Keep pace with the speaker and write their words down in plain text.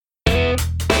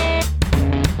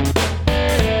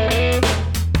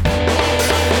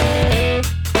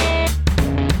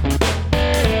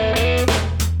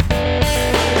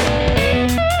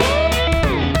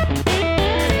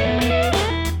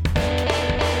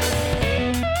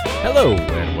Hello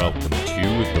and welcome to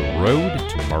The Road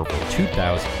to Marvel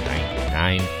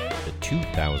 2099, the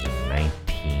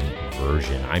 2019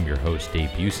 version. I'm your host, Dave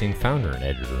Busing, founder and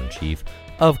editor-in-chief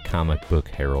of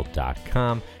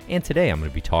comicbookherald.com, and today I'm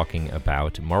going to be talking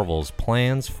about Marvel's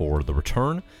plans for the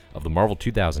return of the Marvel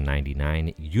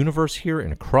 2099 universe here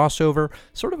in a crossover,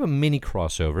 sort of a mini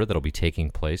crossover that'll be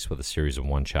taking place with a series of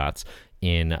one-shots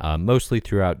in mostly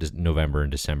throughout November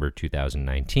and December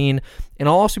 2019. And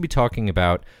I'll also be talking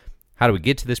about how do we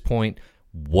get to this point?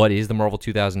 What is the Marvel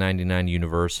 2099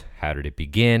 universe? How did it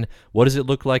begin? What does it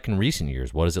look like in recent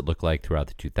years? What does it look like throughout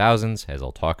the 2000s? As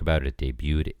I'll talk about, it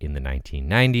debuted in the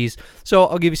 1990s. So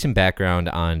I'll give you some background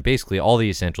on basically all the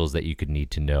essentials that you could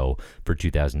need to know for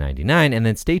 2099, and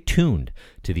then stay tuned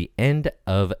to the end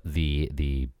of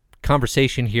the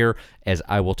conversation here, as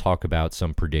I will talk about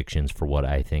some predictions for what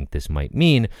I think this might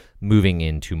mean moving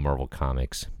into Marvel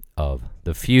Comics of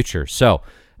the future. So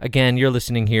again, you're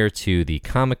listening here to the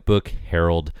Comic Book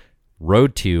Herald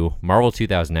Road to Marvel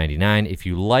 2099. If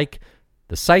you like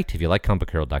the site, if you like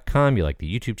comicbookherald.com, you like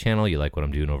the YouTube channel, you like what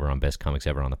I'm doing over on Best Comics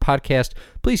Ever on the podcast,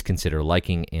 please consider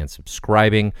liking and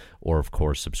subscribing, or of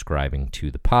course subscribing to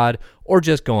the pod, or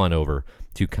just go on over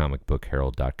to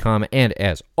comicbookherald.com. And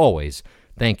as always,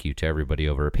 thank you to everybody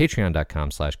over at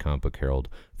patreon.com/comicbookherald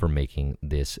for making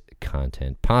this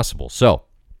content possible. So,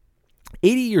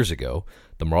 80 years ago,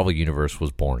 the Marvel Universe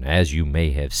was born. As you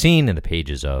may have seen in the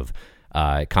pages of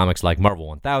comics like Marvel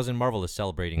 1000, Marvel is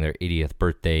celebrating their 80th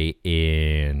birthday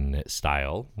in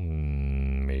style,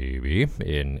 maybe,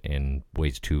 in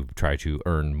ways to try to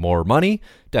earn more money,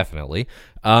 definitely.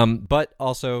 But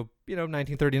also,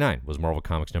 1939 was Marvel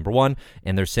Comics #1,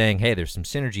 and they're saying, hey, there's some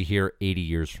synergy here. 80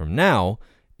 years from now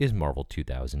is Marvel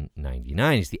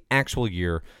 2099. It's the actual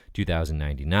year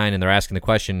 2099, and they're asking the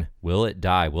question, will it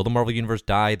die? Will the Marvel Universe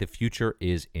die? The future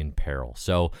is in peril.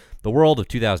 So the world of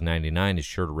 2099 is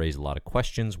sure to raise a lot of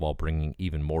questions while bringing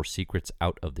even more secrets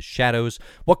out of the shadows.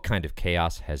 What kind of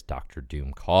chaos has Doctor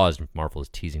Doom caused? Marvel is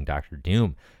teasing Doctor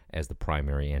Doom as the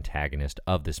primary antagonist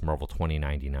of this Marvel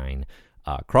 2099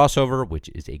 crossover, which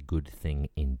is a good thing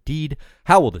indeed.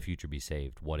 How will the future be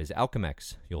saved? What is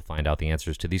Alchemax? You'll find out the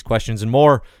answers to these questions and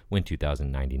more when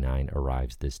 2099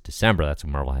 arrives this December. That's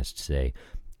what Marvel has to say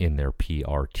in their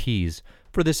PRTs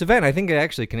for this event. I think I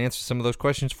actually can answer some of those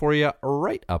questions for you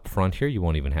right up front here. You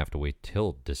won't even have to wait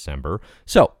till December.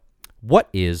 So, what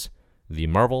is the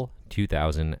Marvel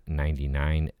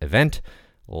 2099 event?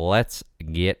 Let's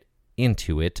get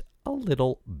into it a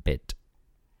little bit.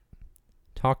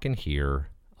 Talking here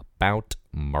about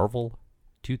Marvel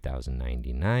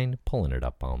 2099, pulling it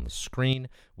up on the screen.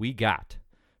 We got,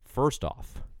 first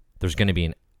off, there's going to be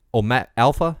an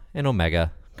Alpha and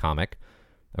Omega comic,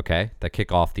 okay, that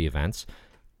kick off the events.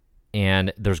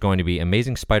 And there's going to be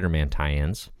Amazing Spider-Man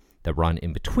tie-ins that run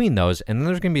in between those. And then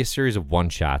there's going to be a series of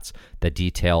one-shots that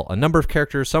detail a number of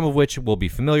characters, some of which will be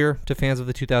familiar to fans of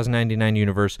the 2099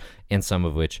 universe, and some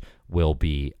of which will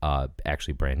be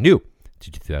actually brand new to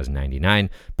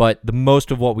 2099, but the most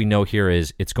of what we know here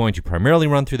is it's going to primarily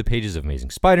run through the pages of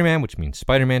Amazing Spider-Man, which means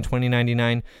Spider-Man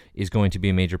 2099 is going to be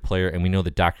a major player, and we know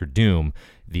that Doctor Doom,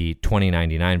 the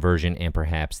 2099 version, and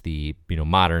perhaps the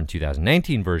modern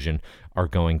 2019 version are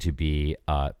going to be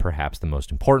perhaps the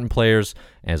most important players.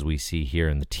 As we see here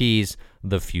in the tease,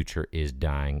 the future is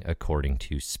dying according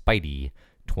to Spidey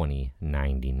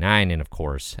 2099, and of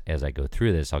course, as I go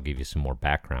through this, I'll give you some more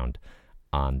background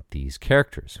on these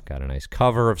characters. Got a nice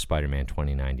cover of Spider-Man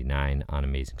 2099 on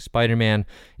Amazing Spider-Man.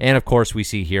 And of course, we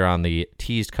see here on the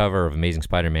teased cover of Amazing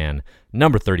Spider-Man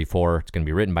number 34, it's going to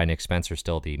be written by Nick Spencer,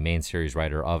 still the main series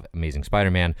writer of Amazing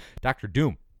Spider-Man. Dr.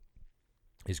 Doom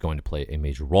is going to play a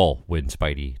major role when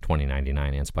Spidey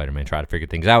 2099 and Spider-Man try to figure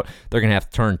things out. They're going to have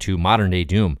to turn to modern-day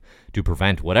Doom to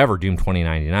prevent whatever Doom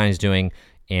 2099 is doing.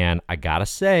 And I gotta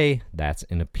say, that's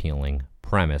an appealing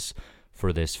premise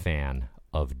for this fan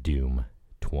of Doom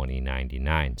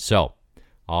 2099. So,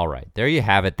 all right, there you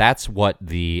have it. That's what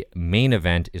the main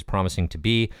event is promising to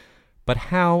be. But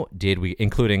how did we,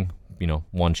 including,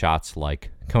 one-shots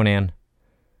like Conan,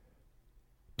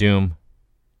 Doom,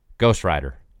 Ghost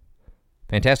Rider,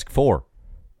 Fantastic Four,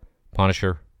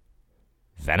 Punisher,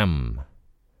 Venom.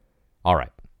 All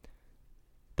right.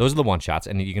 Those are the one-shots,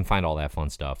 and you can find all that fun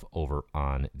stuff over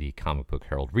on the Comic Book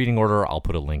Herald reading order. I'll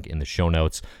put a link in the show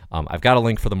notes. I've got a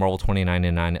link for the Marvel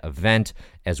 2099 event,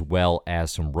 as well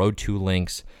as some Road to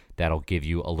links that'll give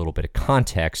you a little bit of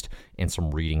context and some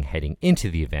reading heading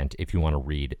into the event if you want to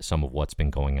read some of what's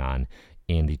been going on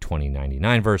in the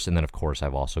 2099 verse. And then, of course,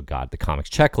 I've also got the comics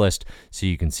checklist, so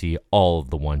you can see all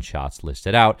of the one-shots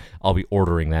listed out. I'll be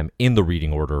ordering them in the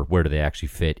reading order. Where do they actually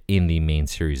fit in the main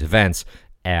series events?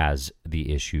 as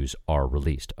the issues are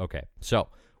released. Okay, so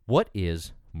what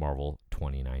is Marvel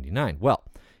 2099? Well,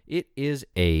 it is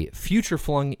a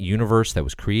future-flung universe that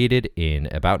was created in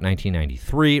about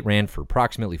 1993, ran for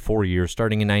approximately 4 years,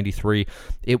 starting in 93.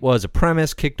 It was a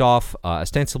premise kicked off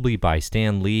ostensibly by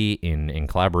Stan Lee in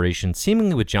collaboration,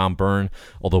 seemingly with John Byrne,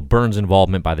 although Byrne's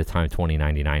involvement by the time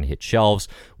 2099 hit shelves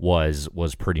was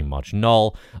pretty much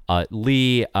null.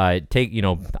 Lee,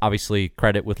 obviously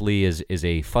credit with Lee is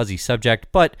a fuzzy subject,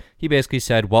 but he basically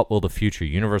said, what will the future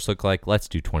universe look like? Let's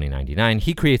do 2099.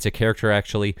 He creates a character,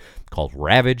 actually, called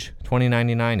Ravage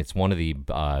 2099. It's one of the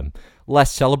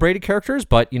less celebrated characters,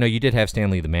 but, you did have Stan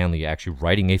Lee the Manly actually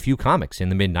writing a few comics in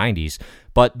the mid-90s.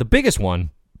 But the biggest one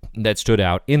that stood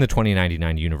out in the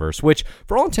 2099 universe, which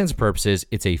for all intents and purposes,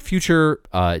 it's a future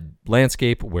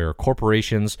landscape where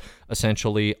corporations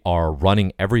essentially are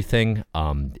running everything.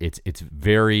 It's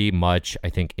very much, I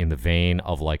think, in the vein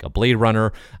of like a Blade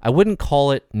Runner. I wouldn't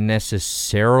call it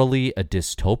necessarily a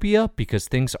dystopia because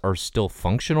things are still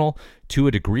functional to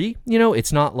a degree.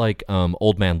 It's not like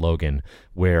Old Man Logan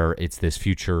where it's this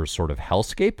future sort of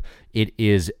hellscape. It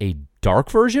is a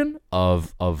dark version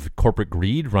of corporate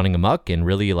greed running amok and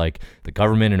really like the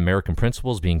government and American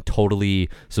principles being totally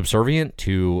subservient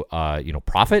to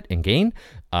profit and gain.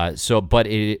 But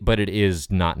it is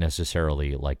not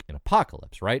necessarily like an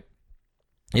apocalypse, right?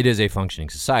 It is a functioning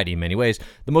society in many ways.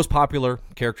 The most popular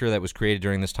character that was created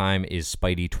during this time is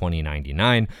Spidey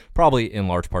 2099, probably in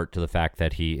large part to the fact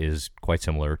that he is quite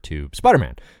similar to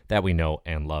Spider-Man that we know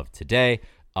and love today.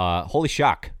 Holy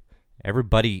shock.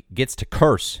 Everybody gets to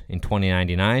curse in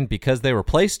 2099 because they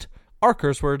replaced our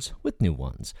curse words with new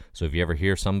ones. So if you ever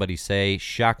hear somebody say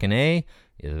shock and A,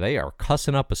 they are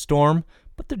cussing up a storm,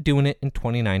 but they're doing it in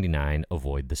 2099.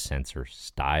 Avoid the censor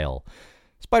style.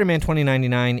 Spider-Man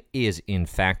 2099 is, in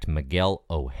fact, Miguel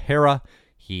O'Hara.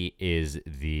 He is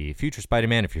the future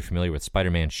Spider-Man. If you're familiar with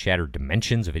Spider-Man Shattered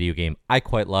Dimensions, a video game I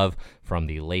quite love from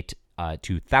the late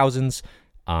 2000s,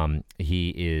 he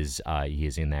is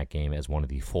in that game as one of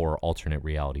the 4 alternate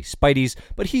reality Spideys,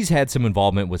 but he's had some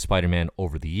involvement with Spider-Man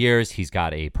over the years. He's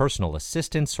got a personal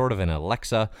assistant, sort of an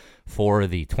Alexa for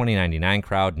the 2099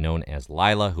 crowd known as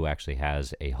Lila, who actually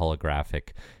has a holographic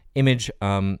image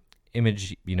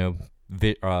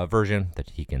version that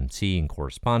he can see and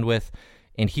correspond with.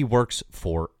 And he works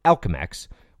for Alchemax,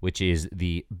 which is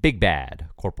the big bad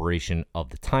corporation of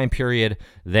the time period.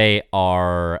 They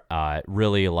are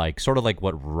really sort of like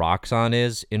what Roxxon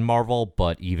is in Marvel,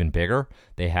 but even bigger.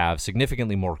 They have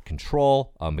significantly more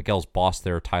control. Miguel's boss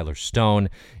there, Tyler Stone,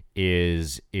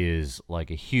 is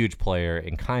like a huge player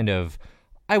and kind of,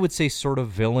 I would say, sort of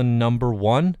villain number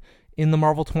 1 in the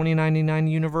Marvel 2099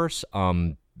 universe,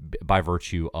 by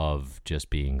virtue of just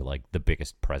being like the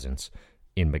biggest presence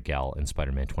in Miguel and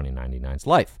Spider-Man 2099's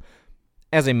life.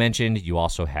 As I mentioned, you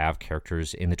also have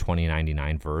characters in the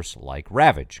 2099 verse like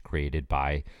Ravage, created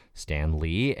by Stan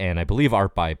Lee, and I believe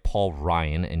art by Paul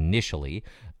Ryan initially,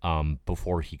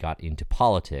 before he got into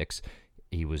politics.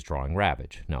 He was drawing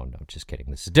Ravage. No, just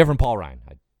kidding. This is a different Paul Ryan.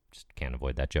 I just can't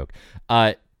avoid that joke.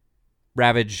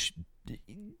 Ravage,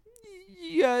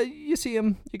 you see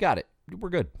him, you got it. We're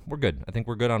good. I think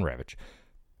we're good on Ravage.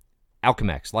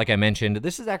 Alchemax, like I mentioned,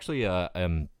 this is actually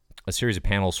a series of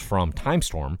panels from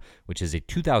Timestorm, which is a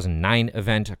 2009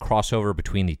 event, a crossover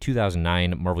between the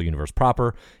 2009 Marvel Universe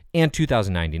proper and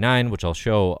 2099, which I'll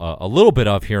show a little bit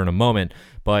of here in a moment.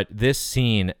 But this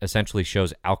scene essentially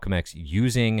shows Alchemax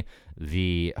using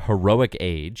the heroic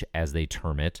age, as they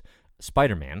term it,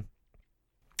 Spider-Man,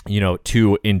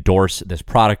 to endorse this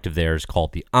product of theirs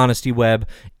called the Honesty Web.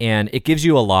 And it gives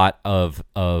you a lot of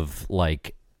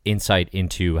like insight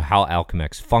into how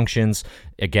Alchemax functions.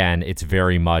 Again, it's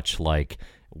very much like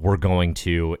we're going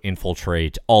to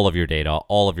infiltrate all of your data,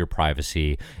 all of your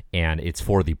privacy, and it's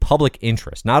for the public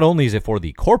interest. Not only is it for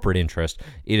the corporate interest,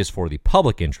 it is for the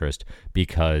public interest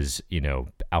because,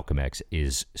 Alchemax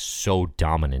is so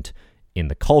dominant in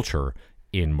the culture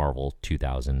in Marvel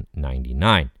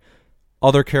 2099.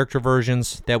 Other character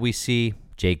versions that we see,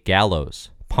 Jake Gallows,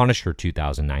 Punisher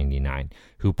 2099,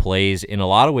 who plays in a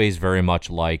lot of ways very much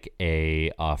like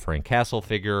a Frank Castle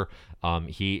figure.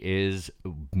 He is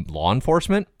law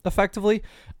enforcement, effectively.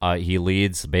 He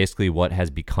leads basically what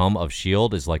has become of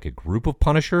S.H.I.E.L.D. is like a group of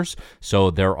Punishers. So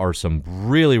there are some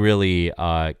really, really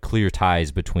clear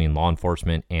ties between law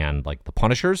enforcement and like the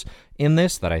Punishers in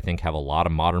this that I think have a lot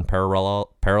of modern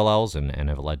parallels and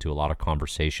have led to a lot of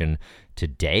conversation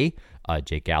today.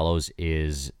 Jake Gallows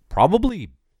is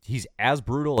probably... he's as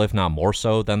brutal, if not more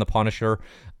so, than the Punisher.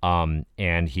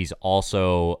 And he's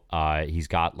also, he's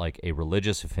got like a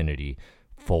religious affinity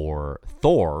for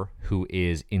Thor, who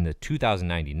is in the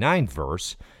 2099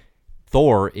 verse.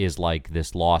 Thor is like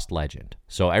this lost legend.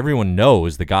 So everyone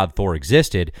knows the god Thor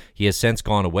existed. He has since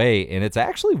gone away, and it's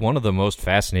actually one of the most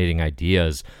fascinating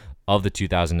ideas of the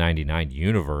 2099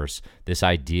 universe, this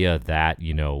idea that,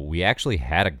 we actually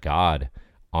had a god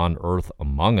on Earth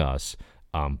among us,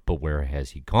 but where has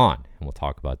he gone? And we'll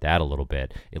talk about that a little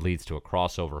bit. It leads to a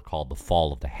crossover called The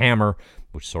Fall of the Hammer,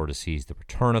 which sort of sees the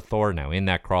return of Thor. Now, in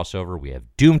that crossover, we have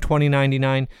Doom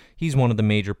 2099. He's one of the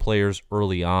major players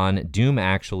early on. Doom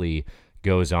actually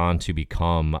goes on to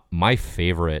become my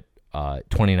favorite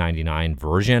 2099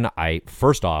 version. I,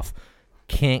 first off,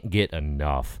 can't get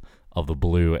enough of the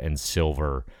blue and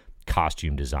silver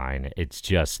costume design. It's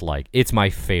just like, it's my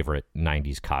favorite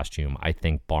 90s costume, I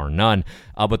think, bar none.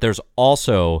 But there's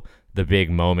also the big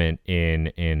moment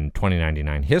in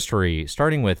 2099 history,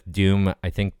 starting with Doom, I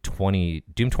think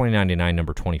Doom 2099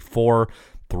 number 24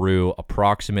 through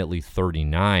approximately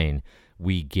 39,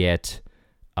 we get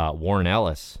Warren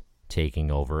Ellis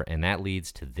taking over, and that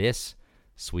leads to this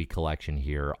sweet collection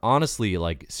here. Honestly,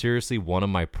 like, seriously, one of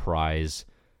my prize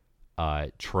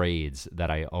trades that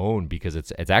I own, because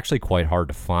it's actually quite hard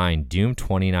to find. Doom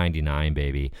 2099,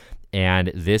 baby.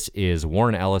 And this is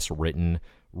Warren Ellis written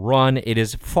run. It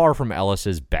is far from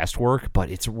Ellis's best work, but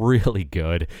it's really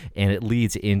good, and it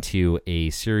leads into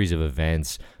a series of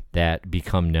events that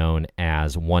become known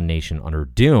as One Nation Under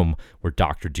Doom, where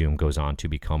Dr. Doom goes on to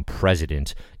become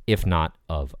president, if not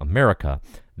of America,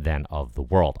 then of the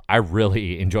world. I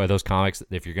really enjoy those comics.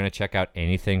 If you're going to check out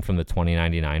anything from the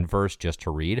 2099 verse just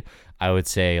to read, I would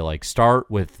say, like,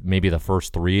 start with maybe the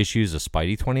first 3 issues of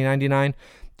Spidey 2099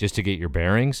 just to get your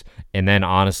bearings. And then,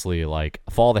 honestly, like,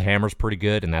 Fall of the Hammer's pretty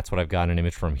good, and that's what I've got an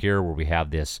image from here, where we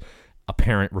have this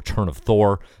apparent return of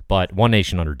Thor. But One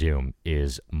Nation Under Doom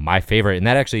is my favorite, and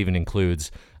that actually even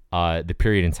includes the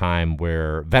period in time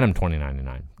where Venom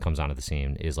 2099 comes onto the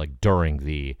scene, is like during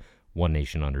the One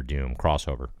Nation Under Doom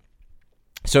crossover.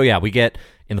 So yeah, we get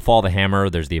in the Fall of the Hammer,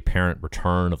 there's the apparent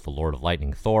return of the Lord of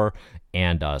Lightning, Thor,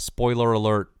 and spoiler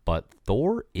alert, but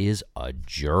Thor is a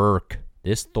jerk.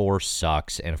 This Thor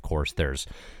sucks, and of course there's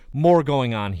more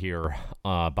going on here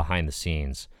behind the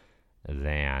scenes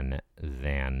than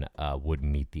would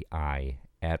meet the eye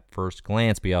at first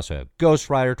glance. But you also have Ghost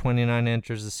Rider 29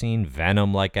 enters the scene.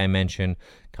 Venom, like I mentioned,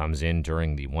 comes in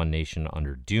during the One Nation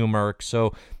Under Doom arc.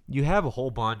 So you have a whole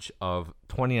bunch of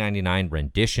 2099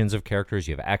 renditions of characters.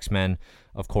 You have X-Men,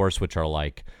 of course, which are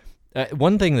like...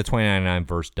 one thing the 2099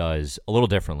 verse does a little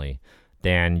differently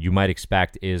than you might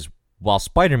expect is, while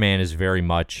Spider-Man is very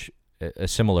much a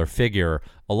similar figure,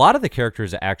 a lot of the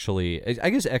characters actually, I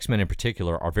guess X-Men in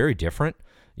particular, are very different.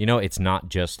 It's not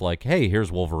just like, hey,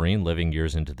 here's Wolverine living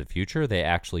years into the future. They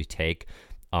actually take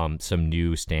some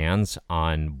new stands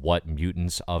on what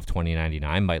mutants of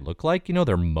 2099 might look like.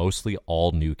 They're mostly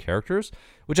all new characters,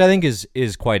 which I think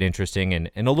is quite interesting and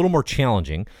a little more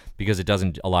challenging, because it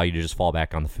doesn't allow you to just fall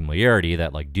back on the familiarity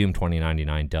that, like, Doom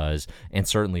 2099 does, and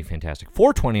certainly Fantastic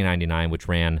Four 2099, which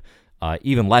ran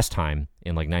even less time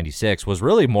in like 96, was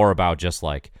really more about just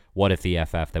like, what if the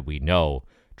FF that we know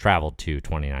traveled to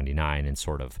 2099 and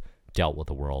sort of dealt with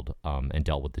the world and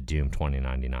dealt with the Doom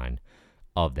 2099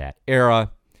 of that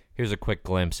era. Here's a quick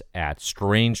glimpse at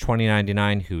Strange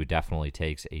 2099, who definitely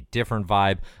takes a different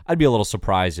vibe. I'd be a little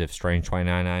surprised if Strange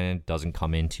 2099 doesn't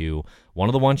come into one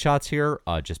of the one-shots here,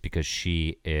 just because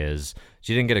she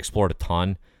didn't get explored a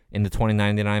ton in the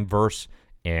 2099 verse,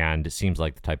 and it seems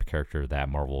like the type of character that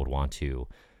Marvel would want to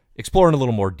explore in a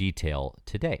little more detail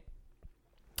today.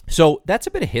 So that's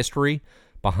a bit of history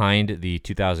behind the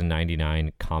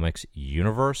 2099 comics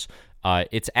universe.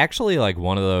 It's actually like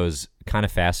one of those kind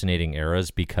of fascinating eras,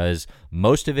 because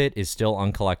most of it is still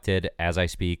uncollected as I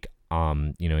speak,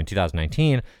 in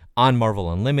 2019 on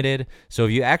Marvel Unlimited. So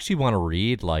if you actually want to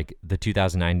read like the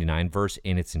 2099 verse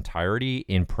in its entirety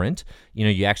in print,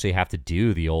 you actually have to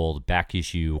do the old back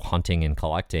issue hunting and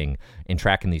collecting and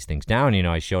tracking these things down.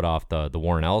 I showed off the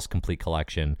Warren Ellis complete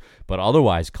collection, but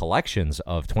otherwise collections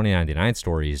of 2099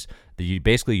 stories that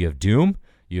you have Doom,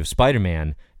 you have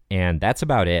Spider-Man, and that's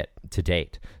about it to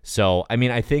date. So, I mean,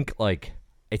 I think like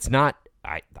it's not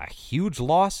a huge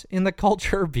loss in the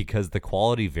culture, because the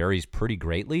quality varies pretty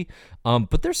greatly.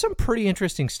 But there's some pretty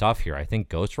interesting stuff here. I think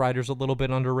Ghost Rider's a little bit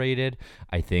underrated.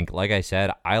 I think, like I said,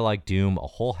 I like Doom a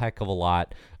whole heck of a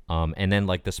lot. And then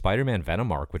like the Spider-Man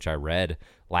Venom arc, which I read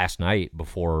last night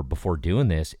before doing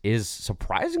this, is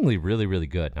surprisingly really, really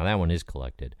good. Now that one is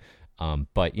collected.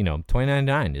 But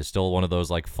 2099 is still one of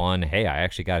those like fun, hey, I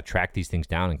actually got to track these things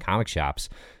down in comic shops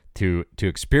to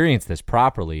experience this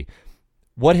properly.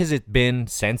 What has it been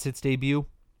since its debut?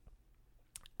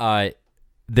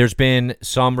 There's been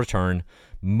some return,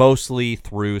 mostly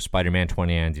through Spider-Man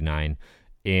 2099.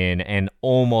 and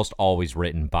almost always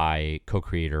written by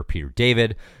co-creator Peter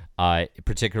David.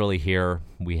 Particularly here,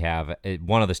 we have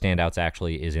one of the standouts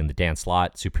actually is in the Dan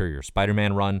Slott Superior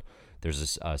Spider-Man run.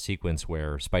 There's a sequence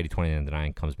where Spidey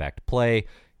 2099 comes back to play.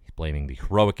 He's blaming the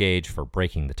Heroic Age for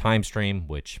breaking the time stream,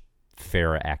 which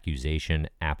fair accusation,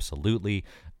 absolutely.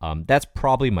 That's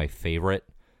probably my favorite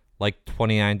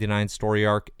 2099 story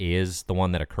arc is the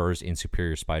one that occurs in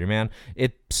Superior Spider-Man.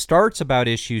 It starts about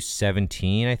issue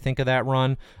 17, I think, of that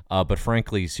run. But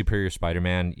frankly, Superior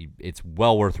Spider-Man, it's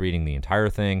well worth reading the entire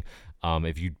thing.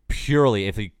 If you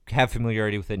have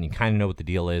familiarity with it and you kind of know what the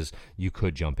deal is, you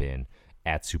could jump in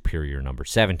at Superior number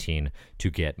 17 to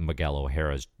get Miguel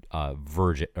O'Hara's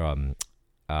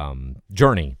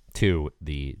journey to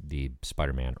the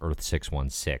Spider-Man Earth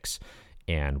 616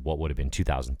 and what would have been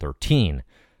 2013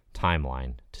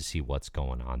 timeline to see what's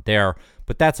going on there.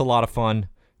 But that's a lot of fun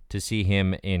to see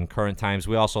him in current times.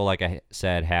 We also, like I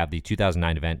said, have the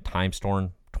 2009 event Time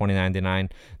Storm 2099.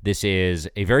 This is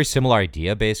a very similar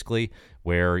idea, basically,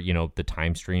 where, the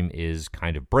time stream is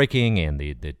kind of breaking and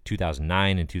the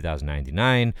 2009 and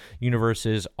 2099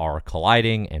 universes are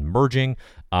colliding and merging.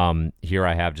 Here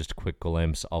I have just a quick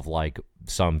glimpse of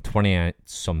some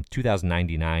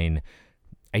 2099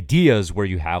 ideas where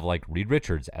you have Reed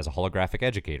Richards as a holographic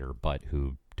educator, but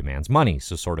who demands money.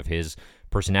 So sort of his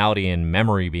personality and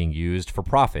memory being used for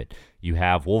profit. You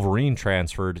have Wolverine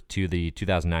transferred to the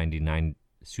 2099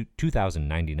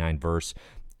 verse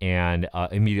and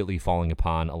immediately falling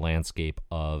upon a landscape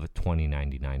of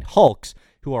 2099 Hulks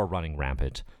who are running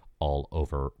rampant all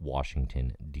over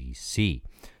Washington, D.C.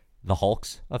 The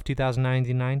Hulks of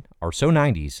 2099 are so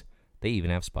 90s, they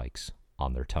even have spikes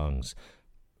on their tongues.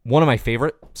 One of my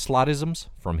favorite Slottisms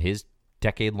from his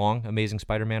decade-long Amazing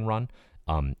Spider-Man run,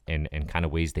 and kind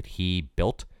of ways that he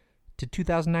built to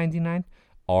 2099,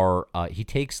 are he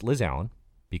takes Liz Allen,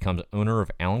 becomes owner of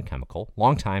Allen Chemical,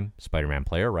 longtime Spider-Man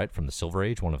player, right, from the Silver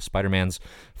Age, one of Spider-Man's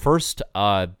first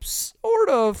sort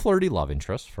of flirty love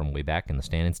interests from way back in the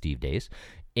Stan and Steve days.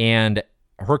 And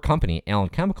her company, Allen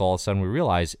Chemical, all of a sudden we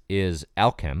realize is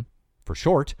Alchem for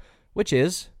short, which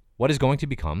is what is going to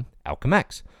become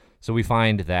Alchemex. So we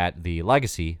find that the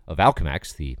legacy of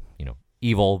Alchemex, the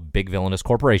evil big villainous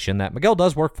corporation that Miguel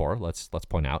does work for, let's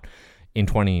point out, in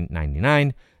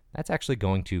 2099, that's actually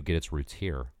going to get its roots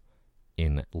here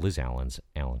in Liz Allen's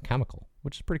Allen Chemical,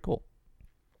 which is pretty cool.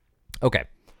 Okay,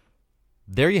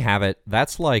 there you have it.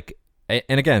 That's and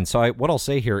again, so what I'll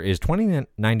say here is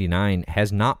 2099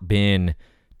 has not been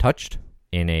touched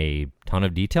in a ton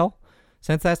of detail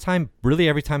since that time. Really,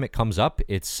 every time it comes up,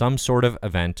 it's some sort of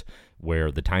event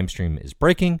where the time stream is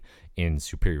breaking. In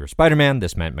Superior Spider-Man,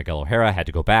 this meant Miguel O'Hara had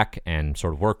to go back and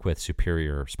sort of work with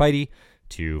Superior Spidey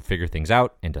to figure things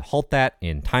out and to halt that.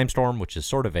 In Time Storm, which is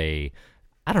sort of I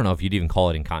don't know if you'd even call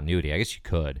it in continuity. I guess you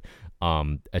could.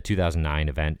 A 2009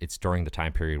 event. It's during the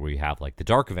time period where you have the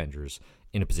Dark Avengers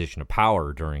in a position of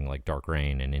power during Dark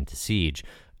Reign and into Siege.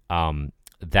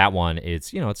 That one,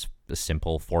 it's a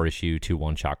simple 4-issue, 2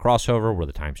 one-shot crossover where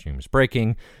the time stream is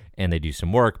breaking and they do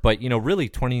some work. But, really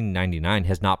 2099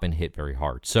 has not been hit very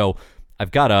hard. So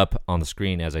I've got up on the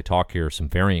screen as I talk here some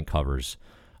variant covers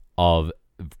of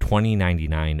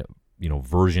 2099,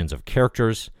 versions of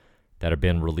characters that have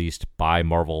been released by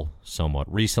Marvel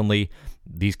somewhat recently.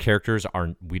 These characters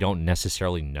we don't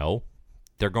necessarily know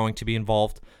they're going to be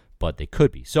involved, but they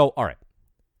could be. So, all right,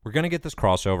 we're going to get this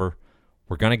crossover.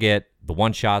 We're going to get the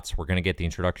one-shots. We're going to get the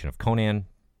introduction of Conan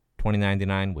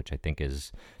 2099, which I think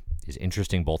is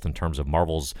interesting both in terms of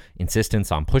Marvel's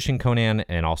insistence on pushing Conan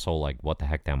and also what the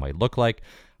heck that might look like.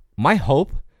 My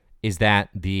hope is that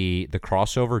the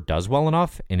crossover does well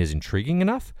enough and is intriguing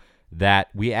enough that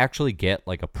we actually get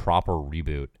a proper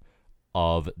reboot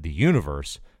of the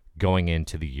universe going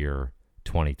into the year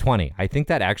 2020. I think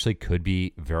that actually could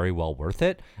be very well worth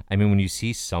it. I mean, when you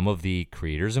see some of the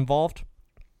creators involved,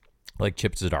 like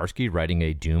Chip Zdarsky writing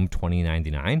a Doom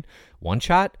 2099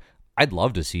 one-shot, I'd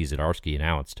love to see Zdarsky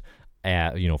announced,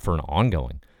 for an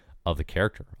ongoing of the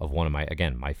character of one of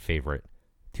my favorite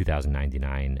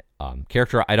 2099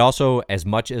 character. I'd also, as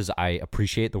much as I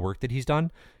appreciate the work that he's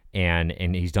done,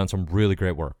 and he's done some really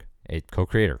great work, a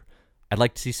co-creator, I'd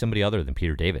like to see somebody other than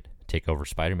Peter David take over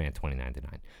Spider-Man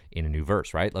 2099 in a new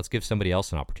verse, right? Let's give somebody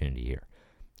else an opportunity here.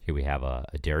 Here we have a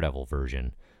Daredevil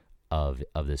version of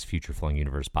this future-flowing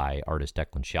universe by artist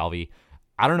Declan Shalvey.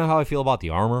 I don't know how I feel about the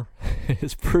armor.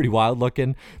 It's pretty wild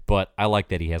looking, but I like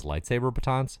that he has lightsaber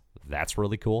batons. That's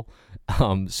really cool.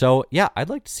 So yeah, I'd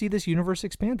like to see this universe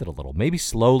expanded a little, maybe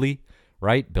slowly,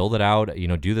 right? Build it out,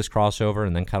 do this crossover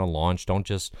and then kind of launch. Don't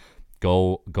just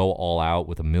go all out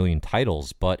with a million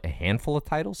titles, but a handful of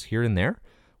titles here and there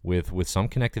with some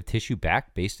connective tissue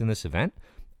back based in this event,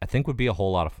 I think would be a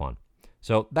whole lot of fun.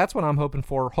 So that's what I'm hoping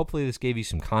for. Hopefully this gave you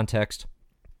some context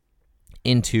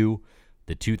into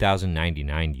the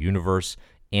 2099 universe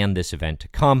and this event to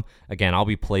come. Again, I'll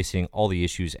be placing all the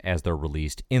issues as they're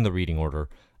released in the reading order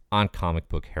on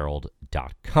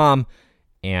comicbookherald.com,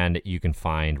 and you can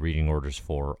find reading orders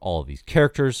for all of these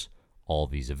characters, all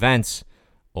of these events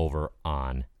over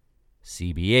on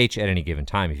CBH at any given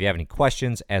time. If you have any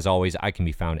questions, as always, I can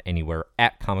be found anywhere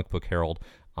at Comic Book Herald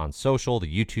on social.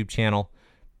 The YouTube channel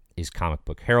is Comic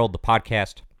Book Herald. The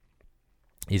podcast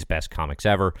is Best Comics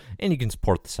Ever, and you can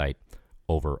support the site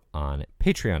over on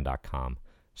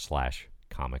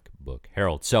patreon.com/Comic Book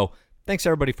Herald. So thanks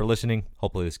everybody for listening.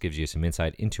 Hopefully this gives you some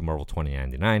insight into Marvel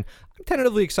 2099. I'm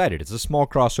tentatively excited. It's a small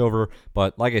crossover,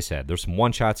 but like I said, there's some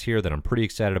one-shots here that I'm pretty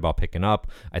excited about picking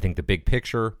up. I think the big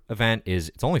picture event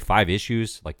it's only 5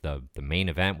 issues, like the main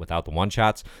event without the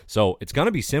one-shots. So it's going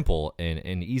to be simple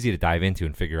and easy to dive into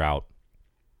and figure out,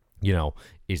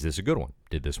 is this a good one?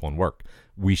 Did this one work?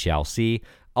 We shall see.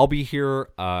 I'll be here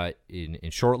in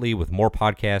shortly with more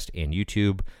podcast and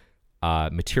YouTube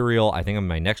material. I think on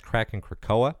my next crack in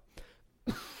Krakoa,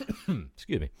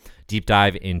 excuse me, deep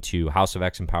dive into House of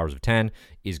X and Powers of 10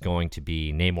 is going to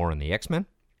be Namor and the X-Men.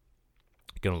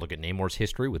 Going to look at Namor's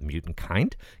history with mutant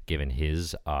kind, given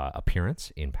his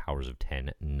appearance in Powers of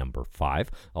 10 number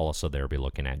 5. I'll also there be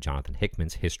looking at Jonathan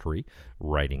Hickman's history,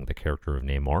 writing the character of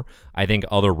Namor. I think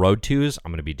other road twos,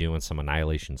 I'm going to be doing some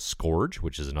Annihilation Scourge,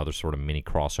 which is another sort of mini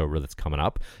crossover that's coming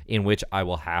up, in which I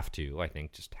will have to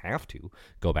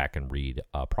go back and read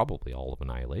probably all of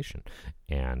Annihilation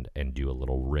and do a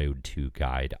little road to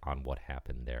guide on what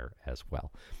happened there as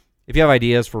well. If you have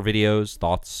ideas for videos,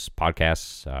 thoughts,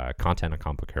 podcasts, content on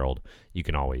Comic Book Herald, you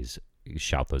can always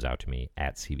shout those out to me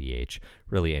at CBH,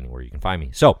 really anywhere you can find me.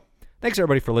 So, thanks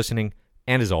everybody for listening,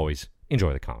 and as always,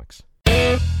 enjoy the comics.